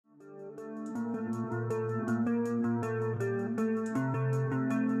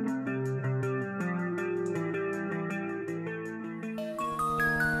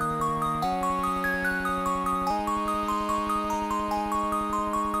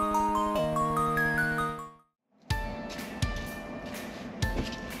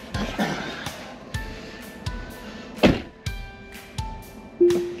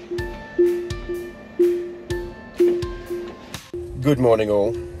Good morning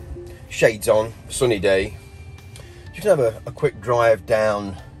all, shades on, sunny day. Just have a quick drive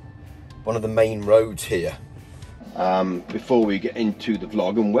down one of the main roads here before we get into the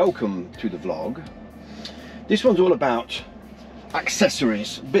vlog, and welcome to the vlog. This one's all about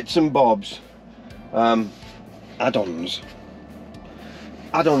accessories, bits and bobs, add-ons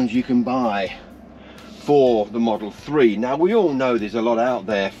you can buy for the Model 3. Now we all know there's a lot out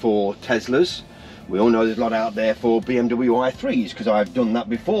there for Teslas. We all know there's a lot out there for BMW i3s, because I've done that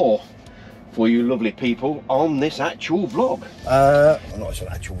before for you lovely people on this actual vlog. Well, not an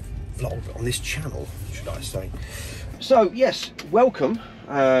actual vlog, but on this channel, should I say. So yes, welcome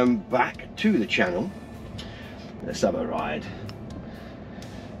back to the channel. Let's have a ride.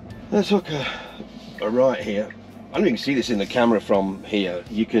 Let's hook a right here. I don't know if you can see this in the camera from here.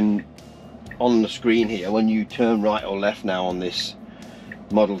 You can, on the screen here, when you turn right or left now on this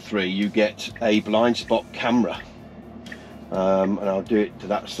Model 3, you get a blind spot camera, and I'll do it to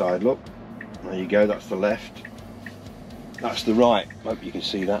that side. Look, there you go, that's the left, that's the right. Hope you can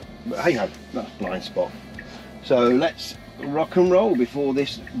see that, but hey ho, that's blind spot. So let's rock and roll before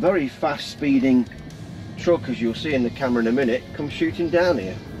this very fast speeding truck, as you'll see in the camera in a minute, comes shooting down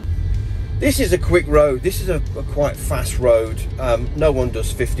here. This is a quick road, this is a quite fast road. No one does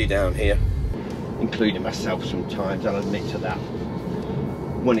 50 down here, including myself sometimes, I'll admit to that,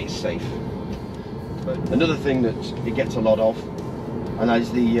 when it's safe. But another thing that it gets a lot of, and that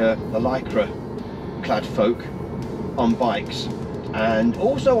is the lycra clad folk on bikes. And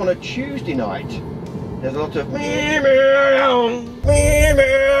also on a Tuesday night, there's a lot of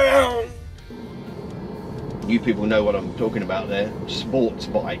you people know what I'm talking about there. Sports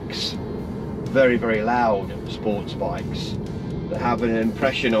bikes, very, very loud sports bikes that have an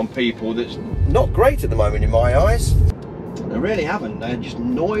impression on people that's not great at the moment in my eyes. They really haven't. They're just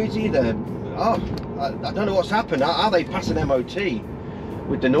noisy. They're, I don't know what's happened. Are they passing MOT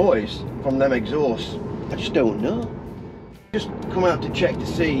with the noise from them exhausts? I just don't know. Just come out to check to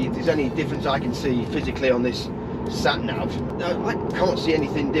see if there's any difference I can see physically on this sat nav. I can't see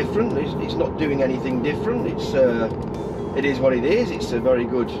anything different. It's not doing anything different. It is what it is. It's a very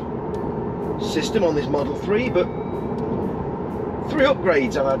good system on this Model 3, but 3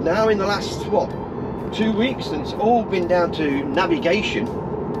 upgrades I've had now in the last, what, 2 weeks, and it's all been down to navigation,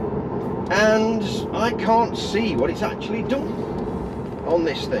 and I can't see what it's actually done on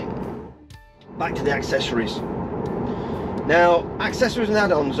this thing. Back to the accessories. Now, accessories and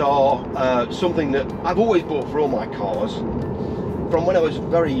add-ons are something that I've always bought for all my cars from when I was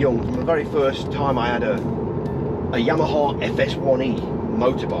very young. From the very first time I had a Yamaha FS1E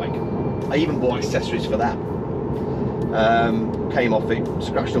motorbike, I even bought accessories for that. Came off it,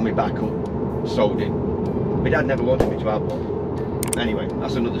 scratched on my back up, sold it. My dad never wanted me to have one. Anyway,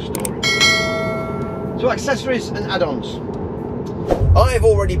 that's another story. So accessories and add-ons. I've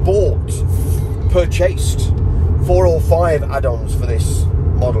already purchased 4 or 5 add-ons for this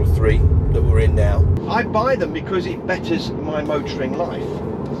Model 3 that we're in now. I buy them because it betters my motoring life.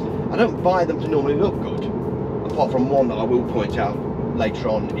 I don't buy them to normally look good, apart from one that I will point out later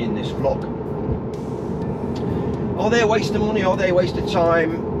on in this vlog. Are they a waste of money? Are they a waste of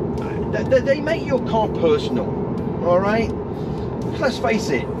time? They make your car personal, all right? Let's face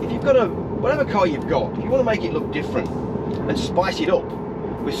it, if you've got whatever car you've got, if you want to make it look different and spice it up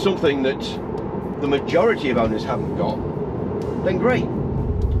with something that the majority of owners haven't got, then great.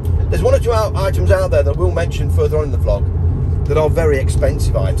 There's 1 or 2 items out there that we'll mention further on in the vlog that are very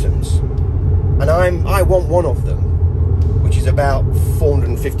expensive items, and I want one of them, which is about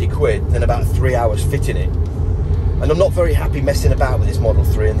 450 quid and about 3 hours fitting it. And I'm not very happy messing about with this Model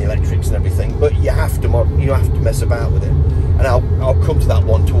 3 and the electrics and everything, but you have to mess about with it, and I'll come to that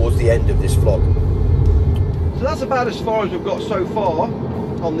one towards the end of this vlog. So that's about as far as we've got so far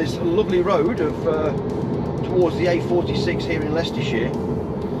on this lovely road of towards the A46 here in Leicestershire,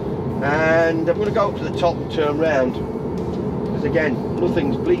 and I'm going to go up to the top and turn round, because again,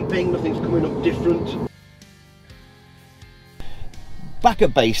 nothing's bleeping, nothing's coming up different. Back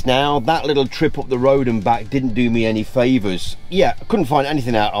at base now. That little trip up the road and back didn't do me any favours. Yeah, I couldn't find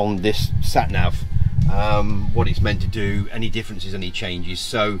anything out on this sat-nav, what it's meant to do, any differences, any changes.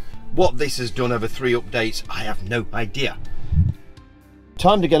 So what this has done over 3 updates, I have no idea.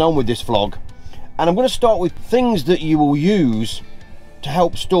 Time to get on with this vlog, and I'm going to start with things that you will use to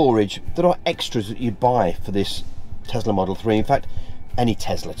help storage that are extras that you'd buy for this Tesla Model 3. In fact, any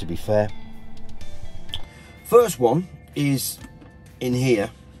Tesla, to be fair. First one is in here.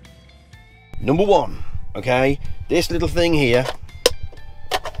 Number 1, okay, this little thing here,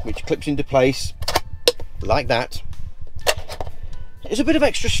 which clips into place like that, is a bit of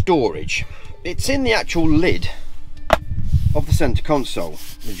extra storage. It's in the actual lid of the center console,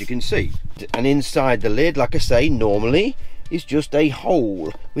 as you can see. And inside the lid, like I say, normally is just a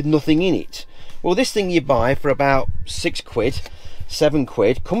hole with nothing in it. Well, this thing you buy for about £6,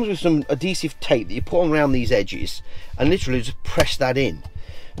 £7, comes with some adhesive tape that you put on around these edges and literally just press that in.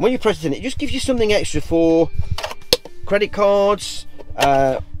 And when you press it in, it just gives you something extra for credit cards,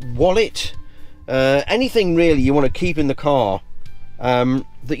 wallet, anything really you want to keep in the car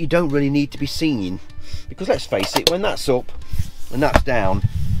that you don't really need to be seen. Because let's face it, when that's up and that's down,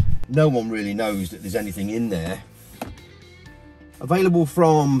 no one really knows that there's anything in there. Available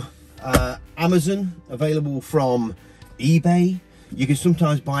from Amazon, available from eBay. You can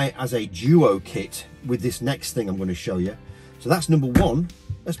sometimes buy it as a duo kit with this next thing I'm going to show you. So that's number one.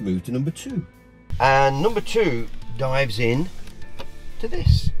 Let's move to number two. And number two dives in to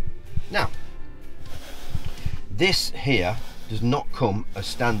this. Now, this here does not come as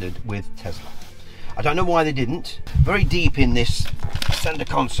standard with Tesla. I don't know why they didn't. Very deep in this center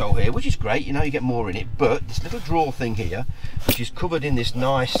console here, which is great, you know, you get more in it, but this little drawer thing here, which is covered in this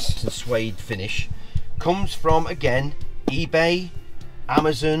nice suede finish, comes from, again, eBay,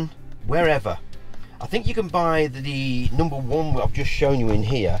 Amazon, wherever. I think you can buy the number one I've just shown you in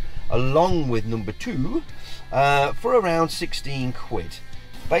here along with number two for around £16.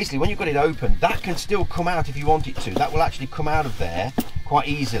 Basically, when you've got it open, that can still come out if you want it to. That will actually come out of there quite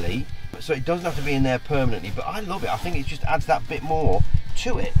easily, so it doesn't have to be in there permanently. But I love it. I think it just adds that bit more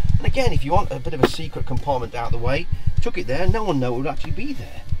to it. And again, if you want a bit of a secret compartment out of the way, chuck it there, no one knows it would actually be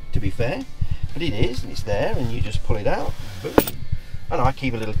there, to be fair. But it is, and it's there, and you just pull it out, boom. And I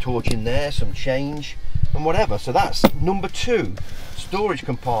keep a little torch in there, some change and whatever. So that's number two, storage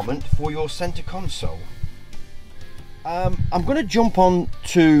compartment for your center console. I'm going to jump on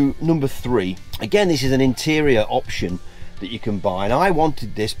to number three. Again, this is an interior option that you can buy, and I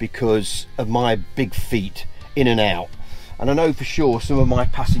wanted this because of my big feet in and out, and I know for sure some of my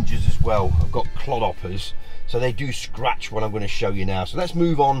passengers as well have got clodhoppers, so they do scratch what I'm going to show you now. So let's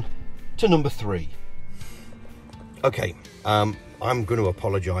move on to number three. Okay, I'm going to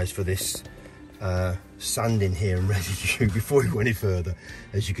apologize for this sand in here and residue before we go any further.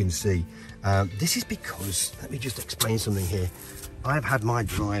 As you can see, this is because, let me just explain something here. I've had my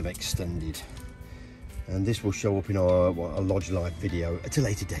drive extended, and this will show up in our a Lodge Live video at a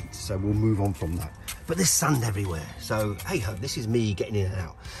later date, so we'll move on from that. But there's sand everywhere, so hey ho, this is me getting in and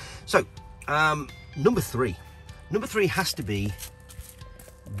out. So number three has to be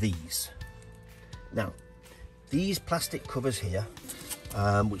these. Now, these plastic covers here,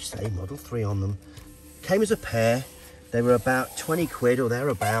 which say Model 3 on them, came as a pair. They were about 20 quid or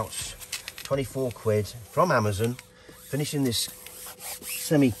thereabouts, 24 quid from Amazon, finishing this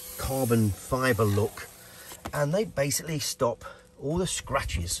semi-carbon fibre look, and they basically stop all the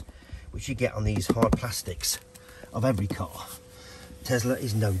scratches which you get on these hard plastics of every car. Tesla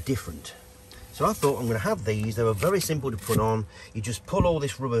is no different. So I thought I'm going to have these. They were very simple to put on. You just pull all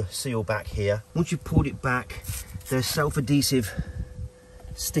this rubber seal back here. Once you've pulled it back, there's self-adhesive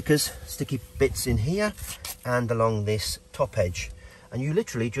stickers, sticky bits in here and along this top edge, and you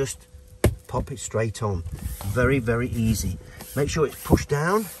literally just pop it straight on. Very, very easy. Make sure it's pushed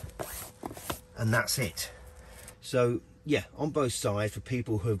down, and that's it. So yeah, on both sides, for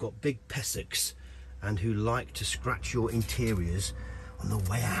people who have got big pessocks and who like to scratch your interiors on the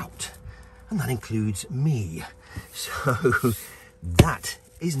way out, and that includes me. So that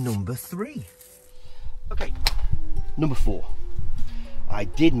is number three. Okay, number four. I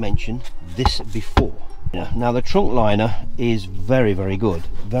did mention this before. Now the trunk liner is very, very good,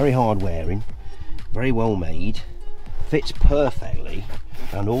 very hard wearing, very well made, fits perfectly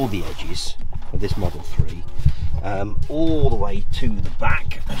around all the edges of this Model 3, all the way to the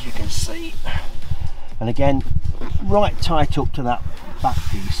back, as you can see, and again right tight up to that back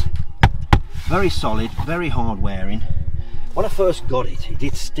piece. Very solid, very hard wearing. When I first got it, it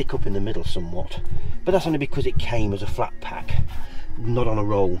did stick up in the middle somewhat, but that's only because it came as a flat pack, not on a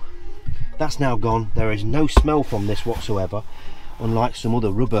roll. That's now gone. There is no smell from this whatsoever, unlike some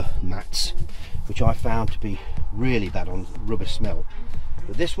other rubber mats which I found to be really bad on rubber smell.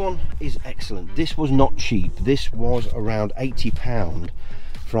 But this one is excellent. This was not cheap. This was around £80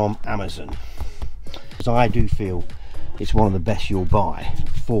 from Amazon. So I do feel it's one of the best you'll buy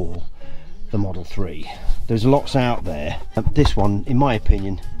for the Model 3. There's lots out there. This one, in my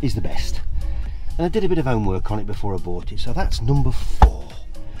opinion, is the best. And I did a bit of homework on it before I bought it. So that's number 4.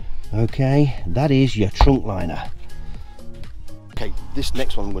 Okay, that is your trunk liner. Okay, this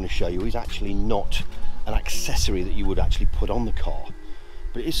next one I'm going to show you is actually not an accessory that you would actually put on the car,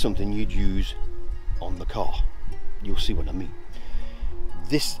 but it is something you'd use on the car. You'll see what I mean.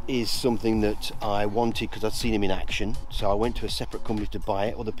 This is something that I wanted because I'd seen him in action, so I went to a separate company to buy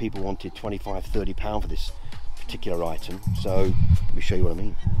it. Other people wanted £25–30 for this particular item, so let me show you what I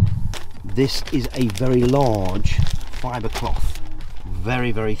mean. This is a very large fibre cloth,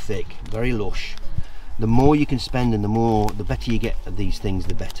 very, very thick, very lush. The more you can spend and the better you get at these things,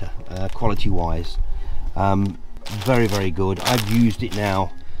 the better, quality wise. Very, very good. I've used it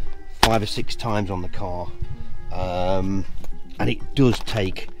now 5 or 6 times on the car, and it does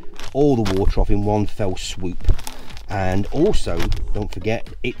take all the water off in one fell swoop. And also, don't forget,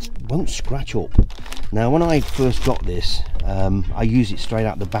 it won't scratch up. Now, when I first got this, I used it straight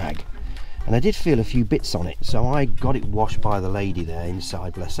out the bag, and I did feel a few bits on it, so I got it washed by the lady there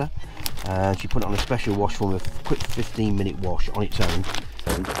inside, bless her. She put it on a special wash form, a quick 15-minute wash on its own,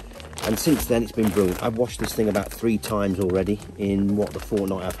 and since then it's been brilliant. I've washed this thing about 3 times already in the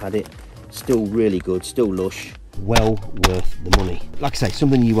fortnight I've had it. Still really good, still lush, well worth the money. Like I say,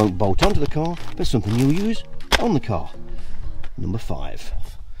 something you won't bolt onto the car, but something you'll use on the car. Number 5.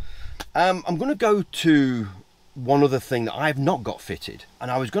 I'm going to go to one other thing that I've not got fitted,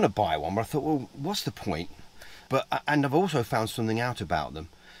 and I was going to buy one, but I thought, well, what's the point? And I've also found something out about them.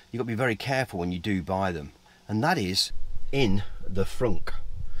 You've got to be very careful when you do buy them, and that is in the frunk.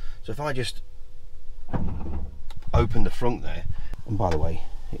 So if I just open the frunk there, and by the way,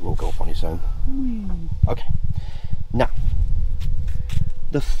 it will go up on its own. Okay, now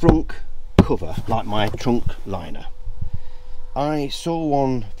the frunk cover, like my trunk liner, I saw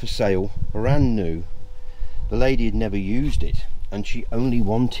one for sale, brand new. The lady had never used it, and she only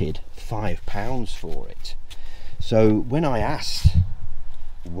wanted £5 for it. So when I asked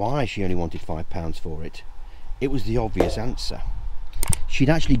why she only wanted £5 for it, it was the obvious answer. She'd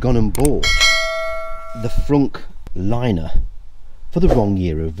actually gone and bought the frunk liner for the wrong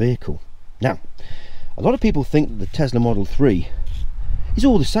year of vehicle. Now, a lot of people think that the Tesla Model 3 is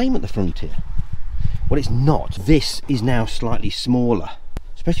all the same at the front here. Well, it's not. This is now slightly smaller,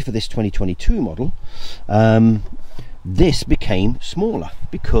 especially for this 2022 model. This became smaller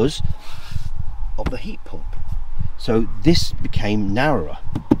because of the heat pump. So this became narrower.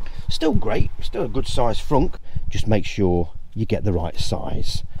 Still great, still a good size frunk. Just make sure you get the right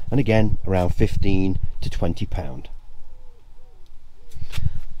size. And again, around £15 to £20.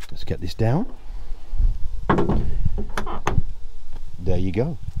 Let's get this down. There you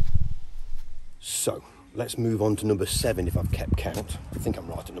go. So let's move on to number 7 if I've kept count. I think I'm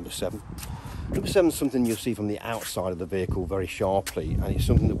right at number 7. Number 7 is something you'll see from the outside of the vehicle very sharply, and it's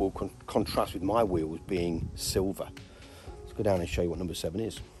something that will contrast with my wheels being silver. Let's go down and show you what number 7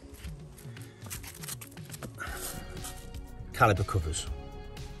 is. Caliper covers.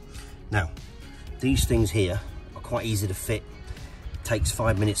 Now, these things here are quite easy to fit. Takes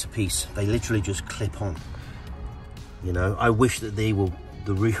 5 minutes a piece. They literally just clip on. You know, I wish that they were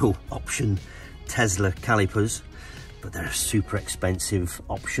the real option Tesla calipers, but they're a super expensive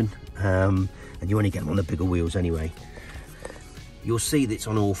option, and you only get them on the bigger wheels anyway. You'll see that it's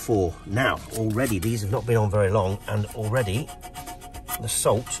on all 4. Now, already, these have not been on very long, and already the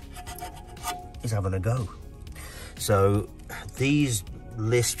salt is having a go. So these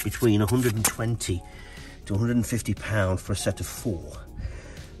list between 120 to 150 pounds for a set of 4.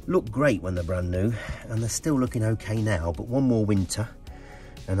 Look great when they're brand new, and they're still looking okay now, but one more winter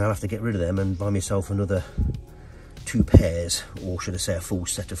and I'll have to get rid of them and buy myself another 2 pairs, or should I say a full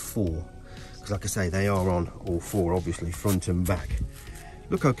set of 4, because like I say, they are on all 4, obviously, front and back.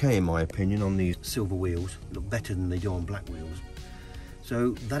 Look okay in my opinion on these silver wheels, look better than they do on black wheels.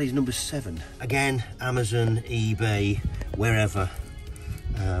 So that is number 7. Again, Amazon, eBay, wherever,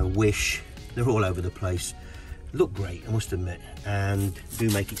 Wish, they're all over the place. Look great, I must admit, and do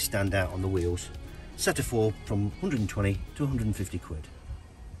make it stand out on the wheels. Set of 4 from 120 to 150 quid.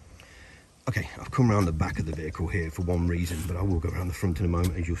 Okay, I've come around the back of the vehicle here for one reason, but I will go around the front in a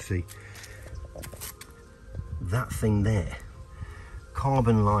moment, as you'll see. That thing there,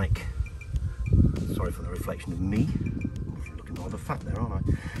 carbon-like, sorry for the reflection of me, I'm looking rather fat there, aren't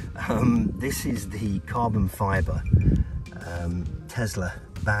I? This is the carbon fibre Tesla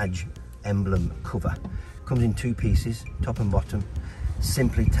badge emblem cover. Comes in 2 pieces, top and bottom.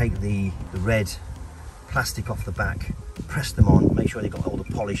 Simply take the red plastic off the back, press them on, make sure they've got all the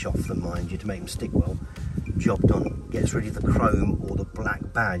polish off them, mind you, to make them stick well. Job done. Gets rid of the chrome or the black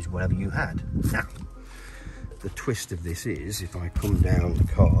badge, whatever you had. Now, the twist of this is, if I come down the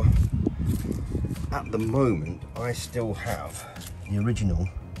car, at the moment I still have the original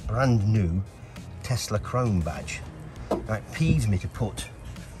brand new Tesla chrome badge. Now, it peeves me to put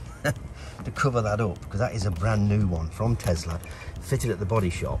to cover that up, because that is a brand new one from Tesla, fitted at the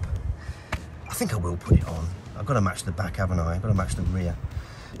body shop. I think I will put it on. I've got to match the back, haven't I? I've got to match the rear.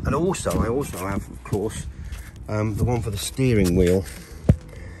 And also, I also have, of course, the one for the steering wheel,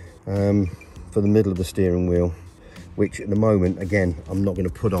 for the middle of the steering wheel, which at the moment, again, I'm not going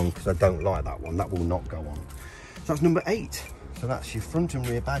to put on because I don't like that one. That will not go on. So that's number 8. So that's your front and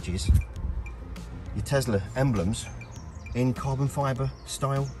rear badges, your Tesla emblems in carbon fibre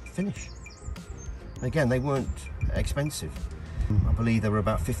style finish. Again, they weren't expensive. I believe they were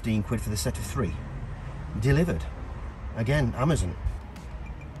about 15 quid for the set of 3. Delivered. Again, Amazon.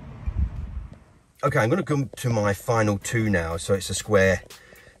 Okay, I'm going to come to my final 2 now. So it's a square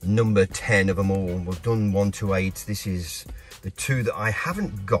number 10 of them all. We've done 1 to 8. This is the 2 that I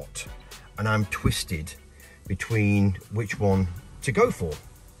haven't got, and I'm twisted between which one to go for.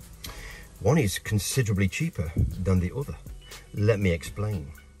 One is considerably cheaper than the other. Let me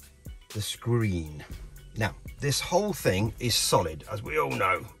explain. The screen. Now, this whole thing is solid, as we all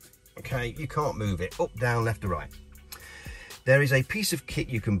know. Okay, you can't move it up, down, left or right. There is a piece of kit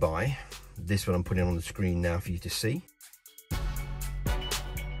you can buy. This one I'm putting on the screen now for you to see.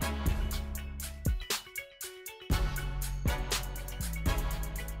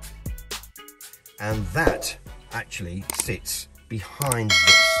 And that actually sits behind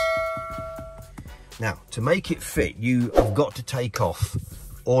this. Now, to make it fit, you have got to take off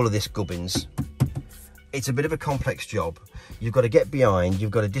all of this gubbins. It's a bit of a complex job. You've got to get behind, you've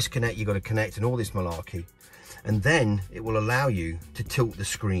got to disconnect, you've got to connect, and all this malarkey. And then it will allow you to tilt the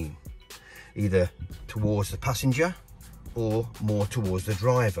screen, either towards the passenger or more towards the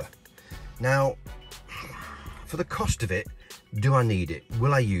driver. Now, for the cost of it, do I need it?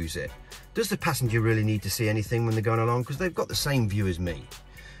 Will I use it? Does the passenger really need to see anything when they're going along? Because they've got the same view as me.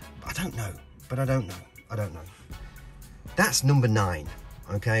 I don't know, but I don't know. I don't know. That's number 9.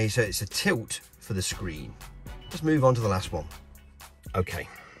 Okay, so it's a tilt for the screen. Let's move on to the last one. Okay,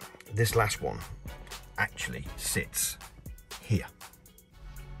 this last one actually sits here.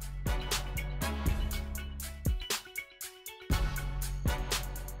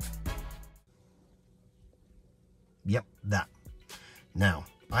 Yep, that. Now,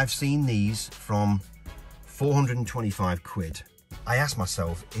 I've seen these from 425 quid. I asked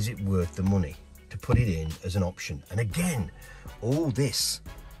myself, is it worth the money to put it in as an option? And again, all this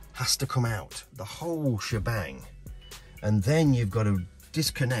has to come out, the whole shebang. And then you've got to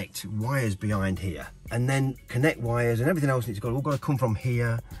disconnect wires behind here and then connect wires, and everything else needs to all got to come from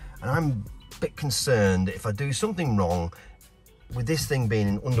here. And I'm a bit concerned that if I do something wrong with this thing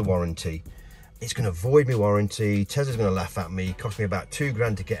being under warranty, it's going to void my warranty. Tesla's going to laugh at me. It cost me about 2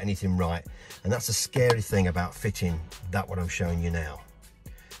 grand to get anything right. And that's the scary thing about fitting that what I'm showing you now.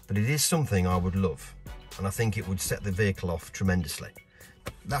 But it is something I would love. And I think it would set the vehicle off tremendously.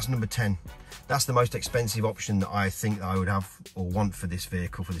 That's number 10. That's the most expensive option that I think I would have or want for this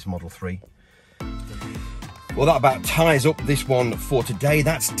vehicle, for this Model 3. Well, that about ties up this one for today.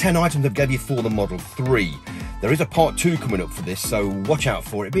 That's 10 items I've gave you for the Model 3. There is a part 2 coming up for this, so watch out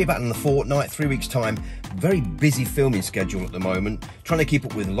for it. It'll be about in a fortnight, 3 weeks time. Very busy filming schedule at the moment, trying to keep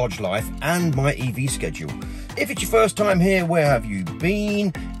up with Lodge Life and my EV schedule. If it's your first time here, where have you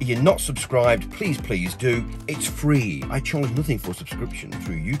been? If you're not subscribed, please do. It's free. I charge nothing for subscription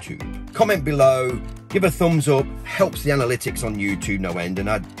through YouTube. Comment below, give a thumbs up, helps the analytics on YouTube no end, and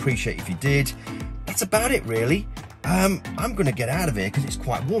I'd appreciate if you did. That's about it, really. I'm going to get out of here because it's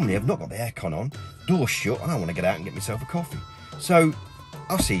quite warm here. I've not got the aircon on, door's shut, and I want to get out and get myself a coffee. So,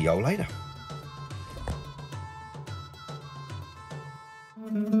 I'll see y'all later.